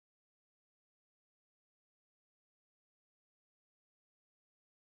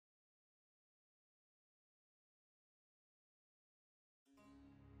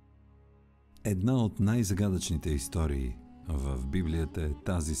Една от най-загадъчните истории в Библията е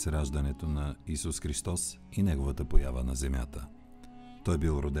тази с раждането на Исус Христос и неговата поява на земята. Той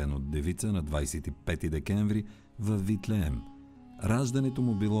бил роден от девица на 25 декември в Витлеем. Раждането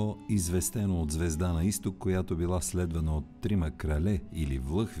му било известено от звезда на изток, която била следвана от 3 крале или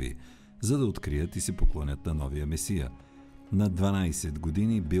влъхви, за да открият и се поклонят на новия Месия. На 12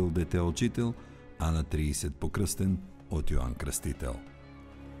 години бил дете-учител, а на 30 покръстен от Йоан Кръстител.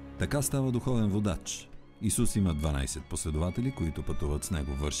 Така става духовен водач. Исус има 12 последователи, които пътуват с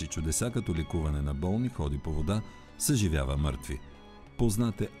него, върши чудеса като лекуване на болни, ходи по вода, съживява мъртви.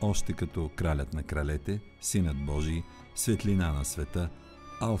 Познат е още като кралят на кралете, синът Божий, светлина на света,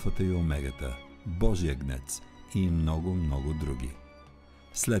 алфата и омегата, Божия гнец и много други.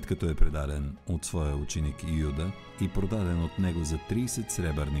 След като е предаден от своя ученик Юда и продаден от него за 30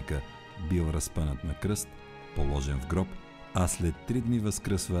 сребърника, бил разпънат на кръст, положен в гроб, а след 3 дни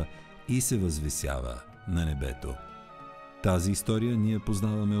възкръсва и се възвисява на небето. Тази история ние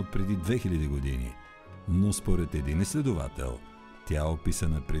познаваме от преди 2000 години, но според един изследовател, тя е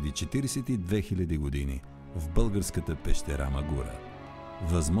описана преди 42 000 години в българската пещера Магура.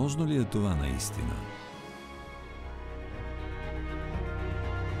 Възможно ли е това наистина?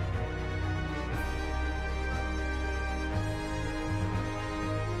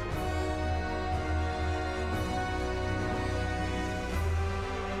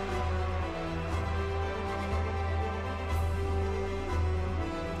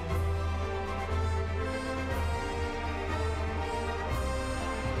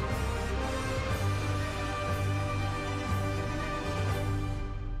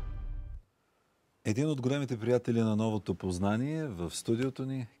 Един от големите приятели на Новото познание в студиото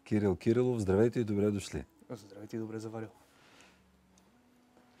ни, Кирил Кирилов. Здравейте и добре дошли. Здравейте и добре заварил.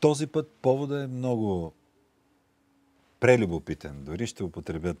 Този път повода е много прелюбопитен. Дори ще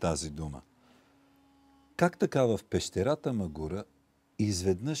употребя тази дума. Как така в пещерата Магура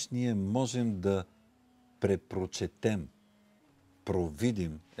изведнъж ние можем да препрочетем,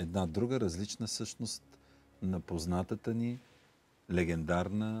 провидим една друга различна същност на познатата ни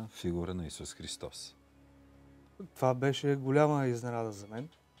легендарна фигура на Исус Христос? Това беше голяма изненада за мен.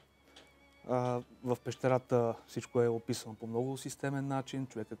 В пещерата всичко е описано по много системен начин.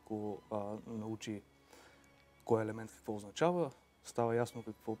 Човек, ако научи кой елемент какво означава, става ясно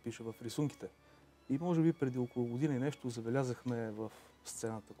какво пише в рисунките. И може би преди около година и нещо забелязахме в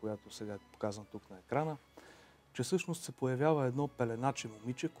сцената, която сега е показана тук на екрана, че всъщност се появява едно пеленаче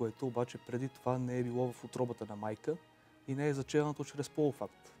момиче, което обаче преди това не е било в утробата на майка и не е заченато чрез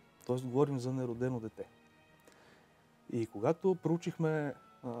полуфакт. Тоест говорим за неродено дете. И когато проучихме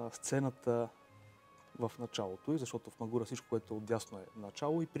сцената в началото, и защото в Магура всичко, което отдясно е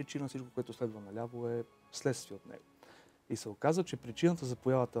начало и причина, всичко, което следва наляво е следствие от него. И се оказа, че причината за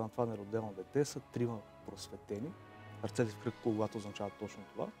появата на това неродено дете са 3 просветени. Ръцете в кръг коловата означават точно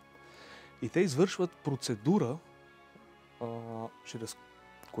това. И те извършват процедура, чрез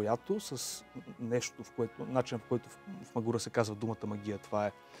която с нещо, начин в който в Магура се казва думата магия, това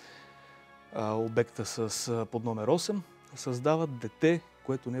е обекта с под номер 8, създават дете,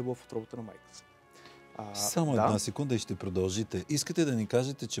 което не е било в утробата на майка си. Само една секунда и ще продължите. Искате да ни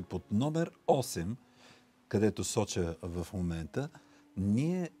кажете, че под номер 8, където соча в момента,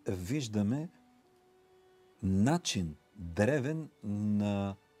 ние виждаме начин древен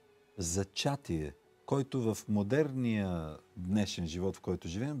на зачатие, който в модерния днешен живот, в който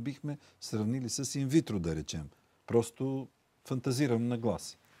живеем, бихме сравнили с инвитро, да речем. Просто фантазирам на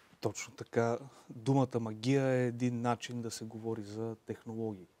глас. Точно така. Думата магия е един начин да се говори за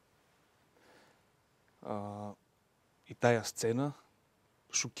технологии. И тая сцена,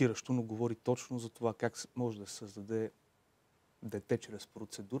 шокиращо, но говори точно за това как може да се създаде дете чрез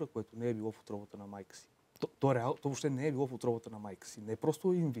процедура, което не е било в утробата на майка си. То въобще не е било в утробата на майка си. Не е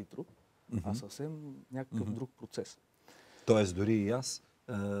просто инвитро, а съвсем някакъв друг процес. Тоест дори и аз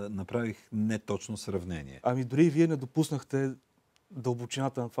направих неточно сравнение. Ами дори и вие не допуснахте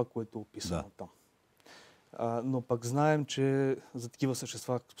дълбочината на това, което е описано там. Но пък знаем, че за такива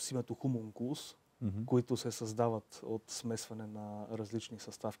същества с името хумункулус, които се създават от смесване на различни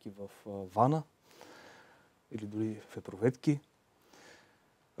съставки в вана или дори в епроветки.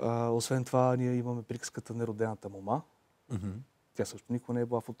 Освен това, ние имаме приказката неродената мома. Тя също никога не е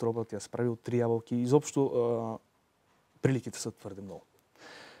била в утроба, тя се прави от 3 ябълки. Изобщо приликите са твърде много.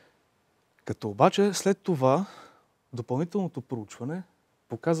 Като обаче след това допълнителното проучване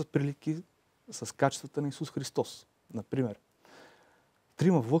показва прилики с качествата на Исус Христос. Например,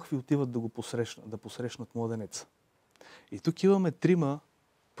 3 влъхви отиват да посрещнат младенеца. И тук имаме 3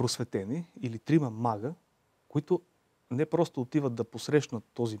 просветени или 3 мага, които не просто отиват да посрещнат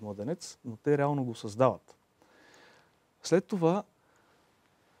този младенец, но те реално го създават. След това,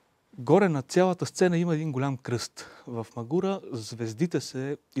 горе на цялата сцена има един голям кръст. В Магура звездите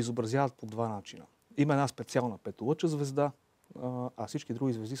се изобразяват по два начина. Има една специална петолъча звезда, а всички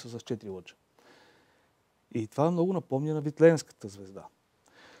други звезди са с 4 лъча. И това много напомня на Витлеемската звезда.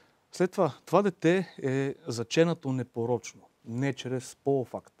 След това, това дете е заченато непорочно, не чрез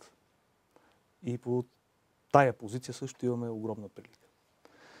полов акт. И по тая позиция също имаме огромна прилика.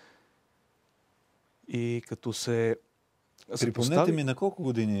 И като се Припомнете ми, на колко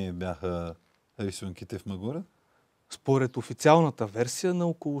години бяха рисунките в Магура? Според официалната версия на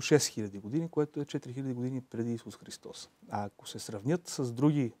около 6000 години, което е 4000 години преди Исус Христос. А ако се сравнят с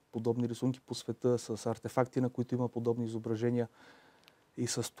други подобни рисунки по света, с артефакти, на които има подобни изображения и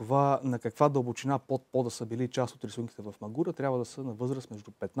с това на каква дълбочина под пода са били част от рисунките в Магура, трябва да са на възраст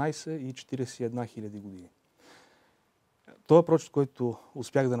между 15 и 41 хиляди години. Това прочит, който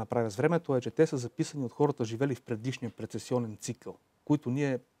успях да направя с времето, е, че те са записани от хората, живели в предишния прецесионен цикъл, които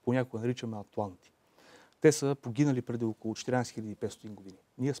ние понякога наричаме атланти. Те са погинали преди около 14 500 години.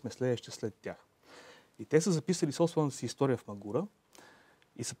 Ние сме следващи след тях. И те са записали собствената си история в Магура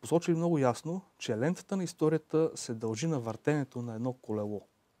и са посочили много ясно, че лентата на историята се дължи на въртенето на едно колело.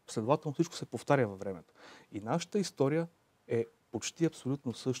 Следователно всичко се повтаря във времето. И нашата история е почти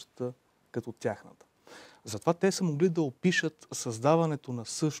абсолютно същата като тяхната. Затова те са могли да опишат създаването на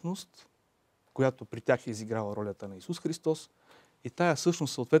същност, която при тях е изиграла ролята на Исус Христос, и тая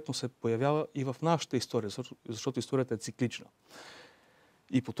същност съответно се появява и в нашата история, защото историята е циклична.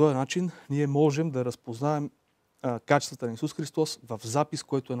 И по този начин ние можем да разпознаем качествата на Исус Христос в запис,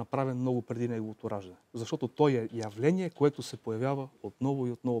 който е направен много преди неговото раждане. Защото той е явление, което се появява отново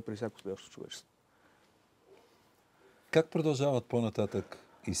и отново при всяко следващо човечество. Как продължават по-нататък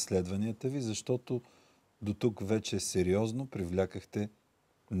изследванията ви? Защото до тук вече сериозно привлякахте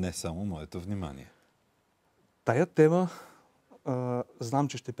не само моето внимание. Тая тема знам,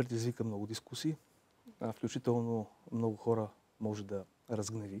 че ще предизвика много дискусии, включително много хора може да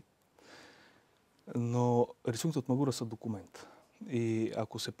разгневи. Но рисунките от Магура са документ. И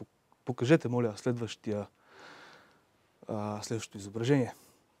ако се покажете, моля, следващото изображение.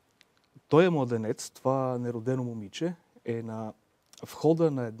 Той е младенец, това неродено момиче, е на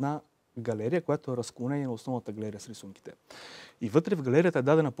входа на една галерия, която е разклонение на основната галерия с рисунките. И вътре в галерията е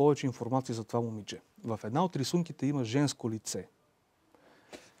дадена повече информация за това момиче. В една от рисунките има женско лице.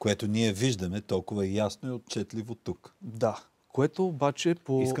 Което ние виждаме толкова ясно и отчетливо тук. Да, което обаче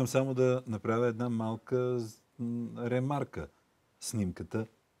по... Искам само да направя една малка ремарка. Снимката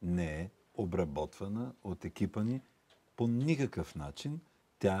не е обработвана от екипа ни по никакъв начин.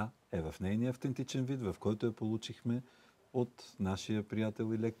 Тя е в нейния автентичен вид, в който я получихме от нашия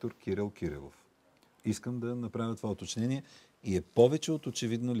приятел и лектор Кирил Кирилов. Искам да направя това уточнение и е повече от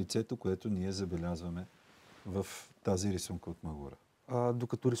очевидно лицето, което ние забелязваме в тази рисунка от Магура.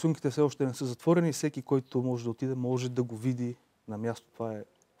 Докато рисунките все още не са затворени, всеки, който може да отиде, може да го види на място.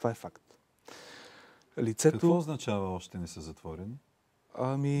 Това е факт. Лицето... Какво означава още не са затворени?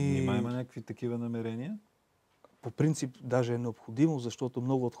 Нима има някакви такива намерения? По принцип даже е необходимо, защото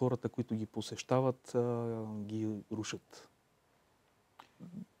много от хората, които ги посещават, ги рушат.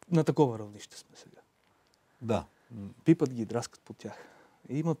 На такова равнище сме сега. Да. Пипат ги, драскат по тях.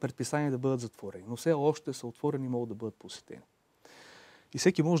 И имат предписание да бъдат затворени. Но все още са отворени и могат да бъдат посетени. И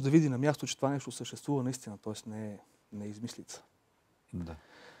всеки може да види на място, че това нещо съществува наистина, т.е. не е измислица. Да.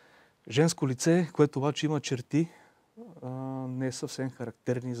 Женско лице, което обаче има черти, не е съвсем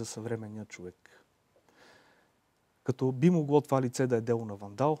характерни за съвременния човек. Като би могло това лице да е дело на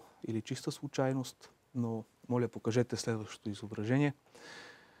вандал или чиста случайност, но моля, покажете следващото изображение.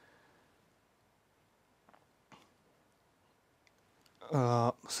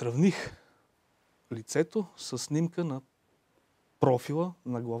 Сравних лицето с снимка на профила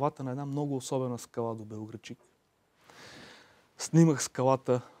на главата на една много особена скала до Белоградчик. Снимах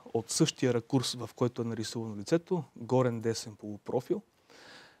скалата от същия ракурс, в който е нарисувано лицето, горен десен полупрофил.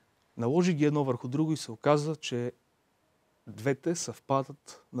 Наложи ги едно върху друго и се оказа, че двете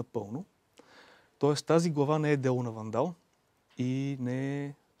съвпадат напълно. Тоест тази глава не е дело на вандал и не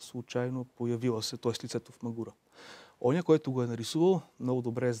е случайно появила се, т.е. лицето в Магура. Оня, който го е нарисувал, много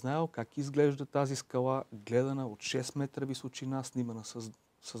добре е знаел как изглежда тази скала, гледана от 6 метра височина, снимана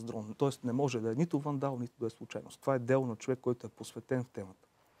с дрон. Тоест не може да е нито вандал, нито да е случайност. Това е дело на човек, който е посветен в темата.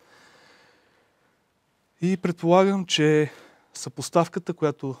 И предполагам, че съпоставката,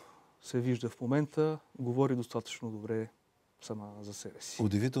 която се вижда в момента, говори достатъчно добре сама за себе си.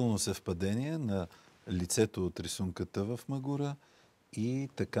 Удивително съвпадение на лицето от рисунката в Магура и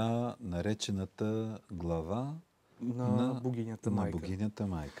така наречената глава на богинята майка. На богинята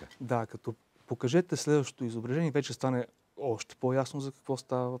майка. Да, като покажете следващото изображение, вече стане още по-ясно за какво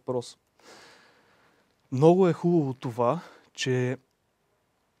става въпрос. Много е хубаво това, че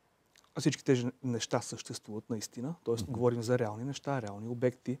всички тези неща съществуват наистина, т.е. говорим за реални неща, реални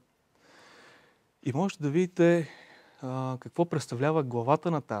обекти. И можете да видите какво представлява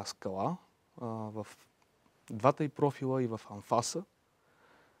главата на тази скала в двата й профила и в анфаса.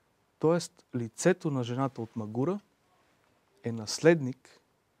 Тоест, лицето на жената от Магура е наследник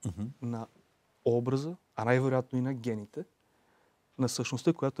на образа, а най-вероятно и на гените, на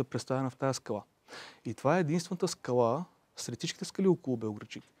същността, която е представена в тази скала. И това е единствената скала сред всичките скали около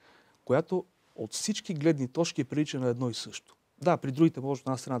Белоградчик, която от всички гледни точки прилича на едно и също. Да, при другите може от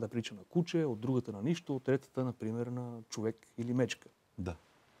една страна да прилича на куче, от другата на нищо, от третата, например, на човек или мечка. Да.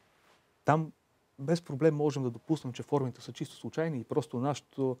 Там без проблем можем да допуснем, че формите са чисто случайни и просто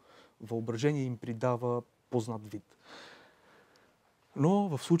нашето въображение им придава познат вид.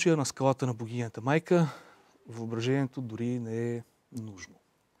 Но в случая на скалата на богинята майка, въображението дори не е нужно.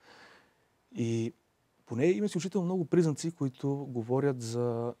 И по нея има изключително много признаци, които говорят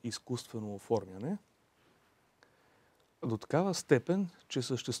за изкуствено оформяне. До такава степен, че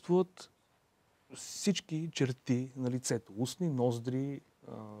съществуват всички черти на лицето. Устни, ноздри,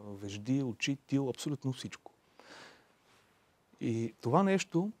 вежди, очи, тил, абсолютно всичко. И това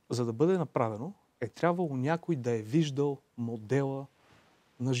нещо, за да бъде направено, е трябвало някой да е виждал модела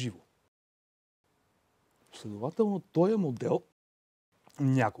на живо. Следователно, този модел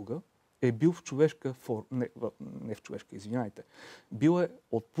някога е бил в човешка форма, не в човешка, извинявайте, бил е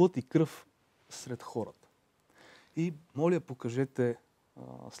от плът и кръв сред хората. И моля, покажете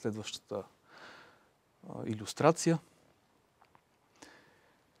следващата илюстрация.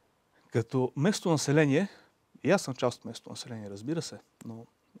 Като местонаселение, и аз съм част от местонаселение, разбира се, но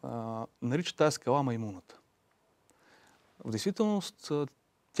нарича тази скала маймуната. В действителност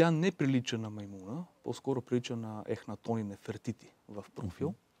тя не прилича на маймуна, по-скоро прилича на ехнатони нефертити в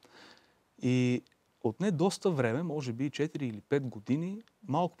профил. И отне доста време, може би 4 или 5 години,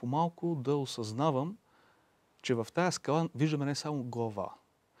 малко по малко да осъзнавам, че в тая скала виждаме не само глава,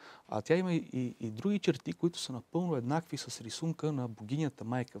 а тя има и други черти, които са напълно еднакви с рисунка на богинята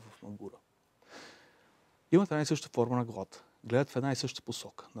майка в Магура. Имат една и съща форма на главата. Гледат в една и съща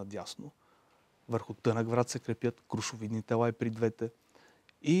посока, надясно. Върху тънък врат се крепят крушовидни тела и при двете.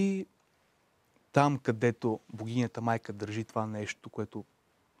 И там, където богинята майка държи това нещо, което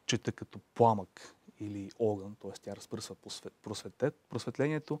чета като пламък или огън, т.е. тя разпръсва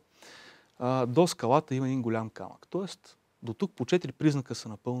просветлението, до скалата има един голям камък. Тоест, до тук по 4 признака са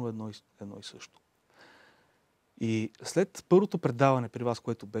напълно едно и също. И след първото предаване при вас,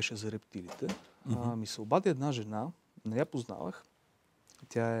 което беше за рептилите, ми се обади една жена, не я познавах,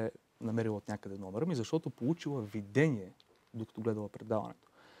 тя е намерила от някъде номера ми, защото получила видение, докато гледала предаването,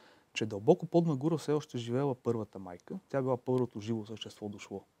 че дълбоко под Магура все още живеела първата майка. Тя била първото живо същество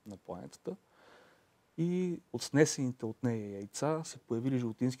дошло на планетата. И от снесените от нея яйца се появили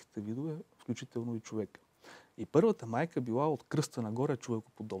животинските видове, включително и човека. И първата майка била от кръста нагоре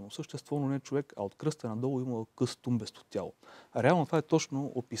човекоподобно същество, но не човек, а от кръста надолу имала къс тумбесто тяло. А реално това е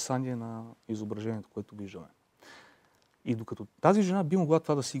точно описание на изображението, което виждаме. И докато тази жена би могла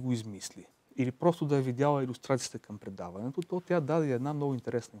това да си го измисли, или просто да е видяла илюстрациите към предаването, то тя даде една много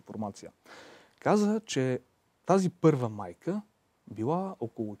интересна информация. Каза, че тази първа майка била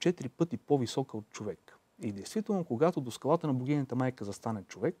около 4 пъти по-висока от човек. И действително, когато до скалата на богинята майка застане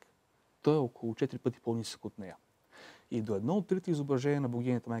човек, той е около 4 пъти по-нисък от нея. И до едно от трите изображения на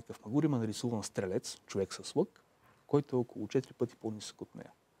богинята майка в Магура има нарисуван стрелец, човек с лък, който е около 4 пъти по-нисък от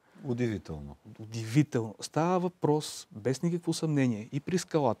нея. Удивително. Удивително. Става въпрос, без никакво съмнение, и при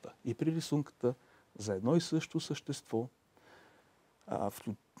скалата, и при рисунката, за едно и също същество,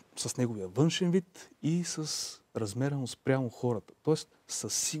 с неговия външен вид и с размера му спрямо хората. Тоест,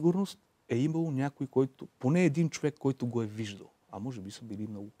 със сигурност е имало някой, който, поне един човек, който го е виждал. А може би са били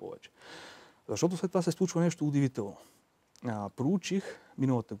много повече. Защото след това се случва нещо удивително. Проучих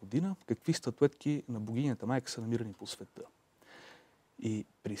миналата година какви статуетки на богинята майка са намирани по света. И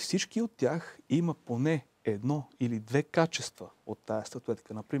при всички от тях има поне едно или две качества от тая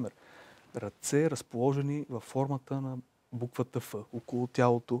статуетка. Например, ръце разположени във формата на буквата Ф, около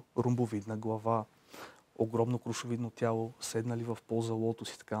тялото, ромбовидна глава, огромно крушовидно тяло, седнали в поза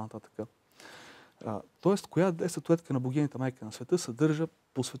лотос и така нататък. Тоест, коя е статуетка на богинята майка на света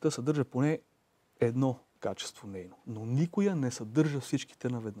по света съдържа поне едно качество нейно, но никоя не съдържа всичките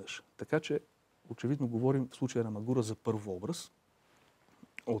наведнъж. Така че, очевидно говорим в случая на Магура за първообраз,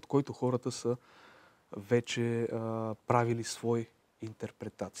 от който хората са вече правили свои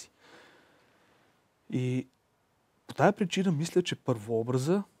интерпретации. И По тая причина мисля, че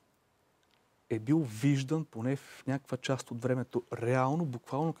първообраза е бил виждан поне в някаква част от времето реално,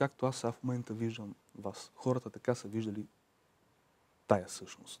 буквално както аз в момента виждам вас. Хората така са виждали тая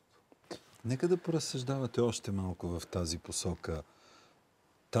същност. Нека да поразсъждавате още малко в тази посока.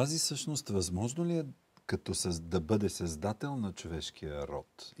 Тази същност възможно ли е да бъде създател на човешкия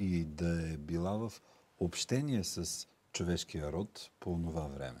род и да е била в общение с човешкия род по това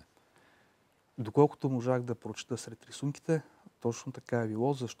време? Доколкото можах да прочета сред рисунките, точно така е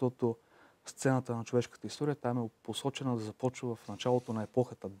било, защото сцената на човешката история там е посочена да започва в началото на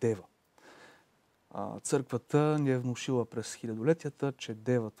епохата Дева. Църквата ни е внушила през хилядолетията, че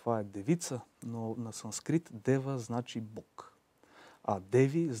Дева това е девица, но на санскрит Дева значи Бог, а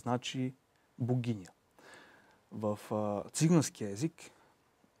Деви значи богиня. В циганския език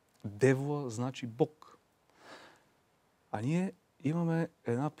Девла значи Бог. А ние имаме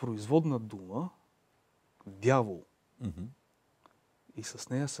една производна дума дявол. И с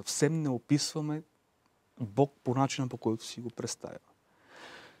нея съвсем не описваме Бог по начина, по който си го представяме.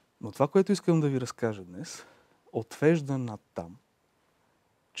 Но това, което искам да ви разкажа днес, отвежда над там,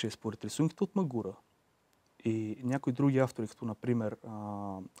 че според рисунките от Магура и някои други автори, като например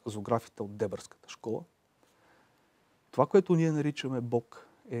зоографите от Дебърската школа, това, което ние наричаме Бог,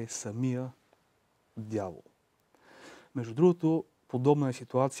 е самия дявол. Между другото, подобна е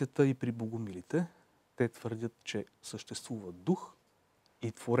ситуацията и при богомилите. Те твърдят, че съществува дух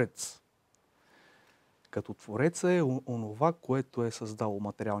и творец. Като твореца е онова, което е създало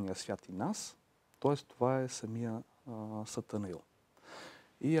материалния свят и нас, т.е. това е самия Сатанаил.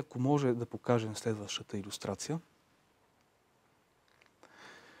 И ако може да покажем следващата илюстрация.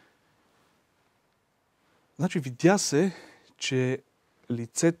 Значи видя се, че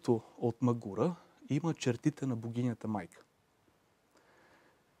лицето от Магура има чертите на богинята майка.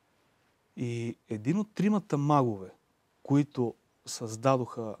 И един от тримата магове, които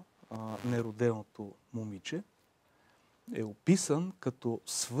създадоха нероденото момиче, е описан като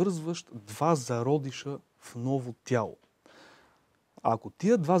свързващ два зародиша в ново тяло. А ако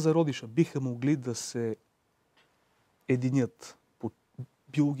тия два зародиша биха могли да се единят по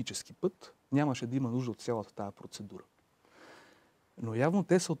биологически път, нямаше да има нужда от цялата тая процедура. Но явно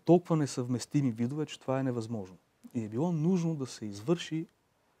те са от толкова несъвместими видове, че това е невъзможно. И е било нужно да се извърши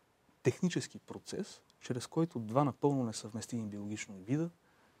технически процес, чрез който два напълно несъвместими биологични вида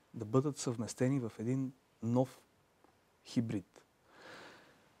да бъдат съвместени в един нов хибрид.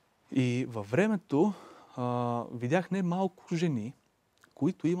 И във времето видях не малко жени,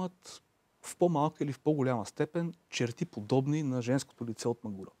 които имат в по-малка или в по-голяма степен черти подобни на женското лице от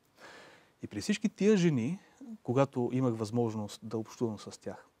Магура. И при всички тия жени, когато имах възможност да общувам с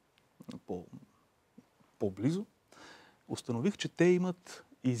тях по-близо, установих, че те имат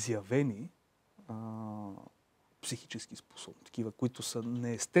изявени психически способности, такива, които са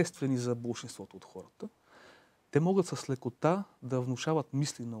неестествени за большинството от хората. Те могат с лекота да внушават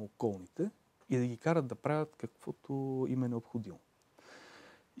мисли на околните и да ги карат да правят каквото им е необходимо.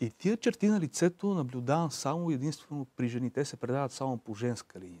 И тия черти на лицето наблюдавам само единствено при жени. Те се предават само по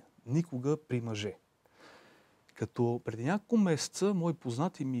женска линия. Никога при мъже. Като преди няколко месеца мои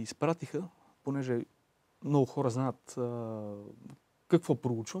познати ми изпратиха, понеже много хора знаят какво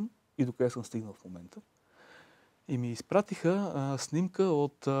проучвам и докъде съм стигнал в момента, и ми изпратиха снимка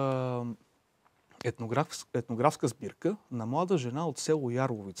от етнографска сбирка на млада жена от село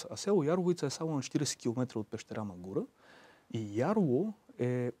Ярловица. А село Ярловица е само на 40 км от пещера Магура. И Ярло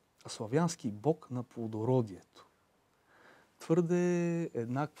е славянски бог на плодородието. Твърде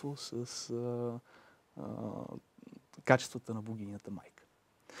еднакво с качествата на богинята майка.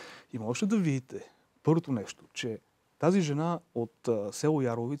 И можете да видите първото нещо, че тази жена от село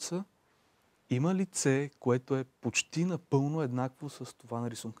Ярловица има лице, което е почти напълно еднакво с това на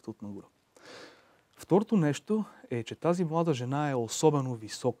рисунката от Магура. Второто нещо е, че тази млада жена е особено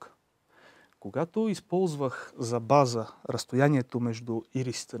висока. Когато използвах за база разстоянието между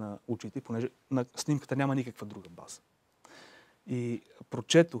ирисите на очите, понеже на снимката няма никаква друга база, и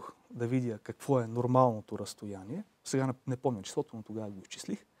прочетох да видя какво е нормалното разстояние, сега не помня числото, но тогава го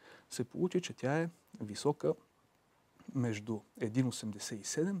изчислих, се получи, че тя е висока между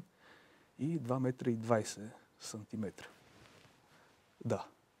 1,87 и 2,20 сантиметра. Да.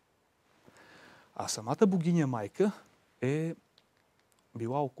 А самата богиня майка е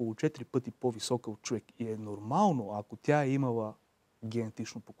била около 4 пъти по-висока от човек. И е нормално, ако тя е имала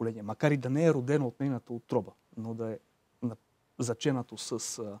генетично поколение, макар и да не е родено от нейната утроба, но да е заченато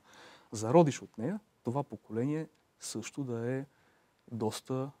с зародиш от нея, това поколение също да е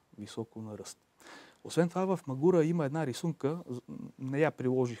доста високо на ръст. Освен това, в Магура има една рисунка, не я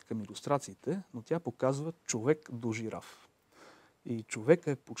приложих към илюстрациите, но тя показва човек до жираф. И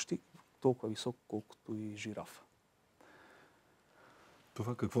човека е почти толкова висок, колкото и жирафа.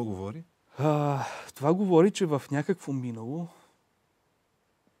 Това какво говори? Това говори, че в някакво минало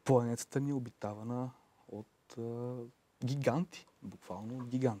планетата ни е обитавана от гиганти, буквално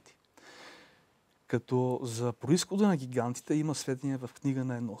гиганти. Като за произхода на гигантите има сведения в книга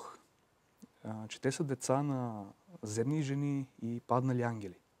на Енох, че те са деца на земни жени и паднали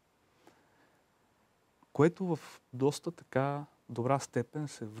ангели. Което в доста така добра степен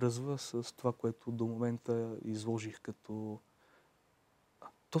се връзва с това, което до момента изложих като...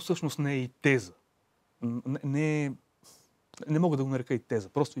 То всъщност не е и теза. Не мога да го нарека и теза.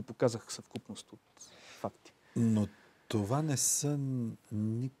 Просто ви показах съвкупност от факти. Но това не са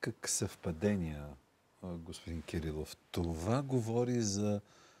никак съвпадения, господин Кирилов. Това говори за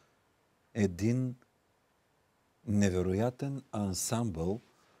един невероятен ансамбъл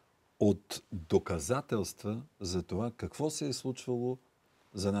от доказателства за това какво се е случвало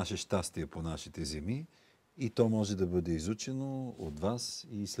за наше щастие по нашите земи и то може да бъде изучено от вас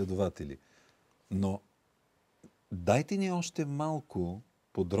и изследователи. Но дайте ни още малко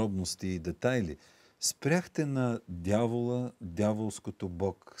подробности и детайли. Спряхте на дявола, дяволското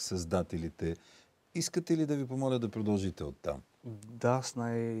бог, създателите. Искате ли да ви помоля да продължите оттам? Да, с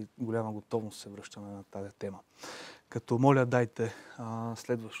най-голяма готовност се връщаме на тази тема. Като моля, дайте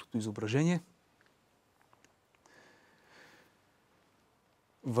следващото изображение.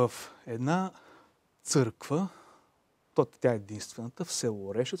 В една църква, тя е единствената, в село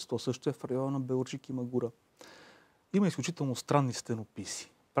Орешец, то също е в района на Белчик и Магура, има изключително странни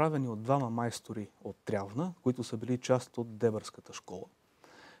стенописи, правени от двама майстори от Трявна, които са били част от Дебърската школа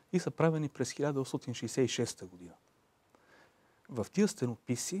и са правени през 1866 година. В тия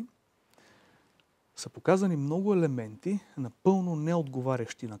стенописи са показани много елементи, напълно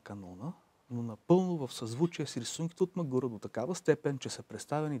неотговарящи на канона, но напълно в съзвучие с рисунките от Магура до такава степен, че са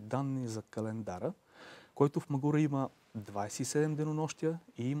представени данни за календара, който в Магура има 27 денонощия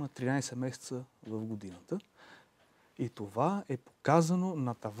и има 13 месеца в годината. И това е показано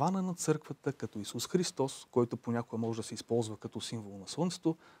на тавана на църквата като Исус Христос, който понякога може да се използва като символ на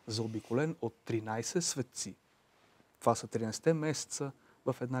Слънцето, заобиколен от 13 светци. Това са 13 месеца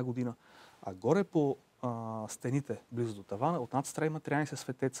в една година. А горе по стените, близо до тавана, от над страна има 13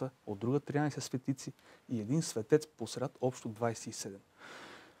 светеца, от друга 13 светици и един светец посред, общо 27.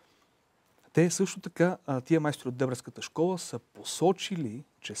 Те също така, тия майстори от Дебърската школа са посочили,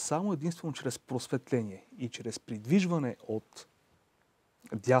 че само единствено чрез просветление и чрез придвижване от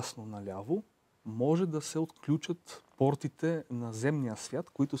дясно наляво може да се отключат портите на земния свят,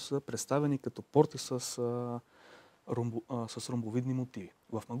 които са представени като порти с ромбовидни мотиви.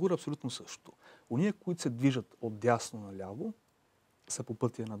 В Магура абсолютно същото. Уния, които се движат от дясно наляво, са по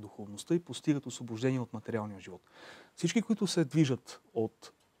пътя на духовността и постигат освобождение от материалния живот. Всички, които се движат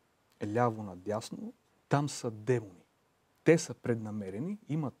от ляво надясно, там са демони. Те са преднамерени,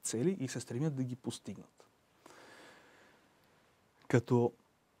 имат цели и се стремят да ги постигнат. Като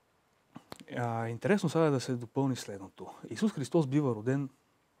интересно сега е да се допълни следното. Исус Христос бива роден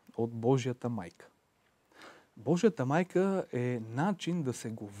от Божията майка. Божията майка е начин да се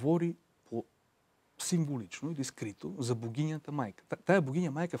говори символично или скрито за богинята майка. Тая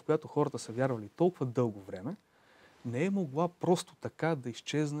богиня майка, в която хората са вярвали толкова дълго време, не е могла просто така да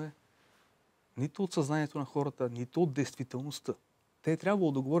изчезне нито от съзнанието на хората, нито от действителността. Те е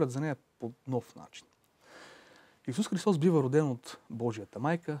трябвало да говорят за нея по нов начин. Исус Христос бива роден от Божията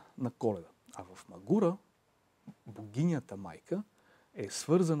майка на Коледа. А в Магура богинята майка е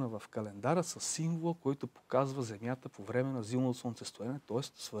свързана в календара с символа, който показва земята по време на зимното слънцестоене, т.е.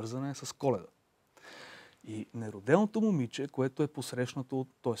 свързана е с Коледа. И нероденото момиче, което е посрещнато,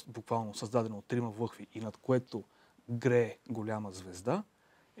 т.е. буквално създадено от 3 влъхви и над което грее голяма звезда,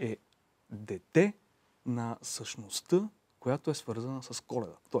 е дете на същността, която е свързана с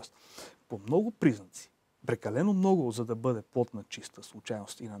Коледа. Тоест, по много признаци, прекалено много, за да бъде плод на чиста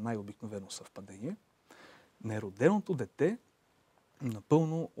случайност и на най-обикновено съвпадение, нероденото дете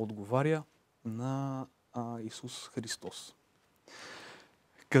напълно отговаря на Исус Христос.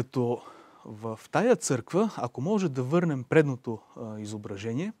 Като в тая църква, ако може да върнем предното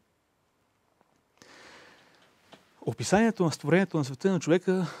изображение, описанието на створението на света на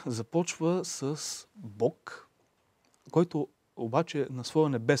човека започва с Бог, който обаче на своя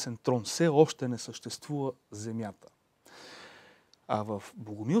небесен трон все още не съществува земята. А в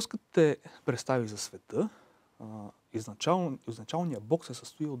богомилските представи за света, изначалният Бог се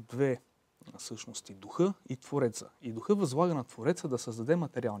състои от две същности – духа и твореца. И духа възлага на твореца да създаде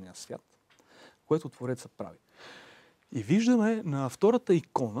материалния свят, което Твореца прави. И виждаме на втората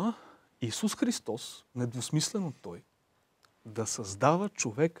икона Исус Христос, недвусмислено Той, да създава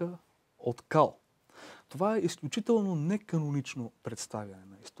човека от кал. Това е изключително неканонично представяне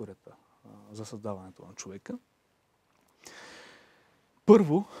на историята за създаването на човека.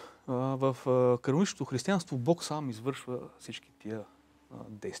 Първо, в каноничното християнство Бог сам извършва всички тия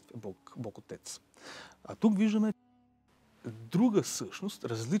действия, Бог Отец. А тук виждаме друга същност,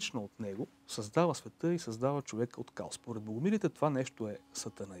 различна от него, създава света и създава човека от кал. Според богомилите това нещо е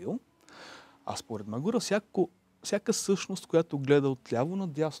Сатанаил, а според Магура всяка същност, която гледа отляво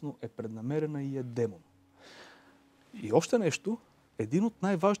надясно, е преднамерена и е демон. И още нещо, един от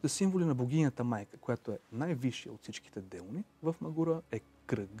най-важните символи на богинята майка, която е най-висшия от всичките демони в Магура, е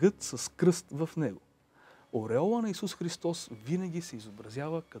кръгът с кръст в него. Ореола на Исус Христос винаги се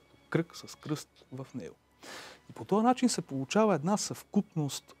изобразява като кръг с кръст в него. И по този начин се получава една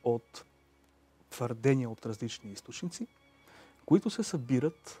съвкупност от твърдения от различни източници, които се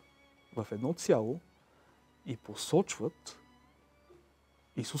събират в едно цяло и посочват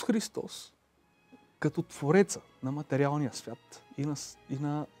Исус Христос като твореца на материалния свят и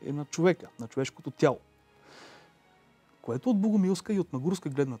на човека, на човешкото тяло. Което от богомилска и от магурска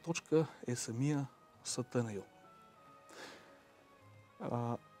гледна точка е самия Сатанаил.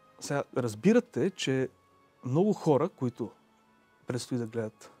 Сега разбирате, че много хора, които предстои да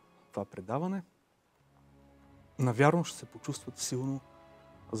гледат това предаване, навярно ще се почувстват силно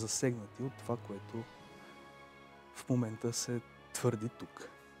засегнати от това, което в момента се твърди тук.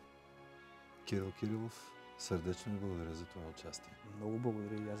 Кирил Кирилов, сърдечно ви благодаря за това участие. Много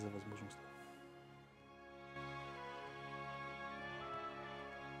благодаря и аз за възможността.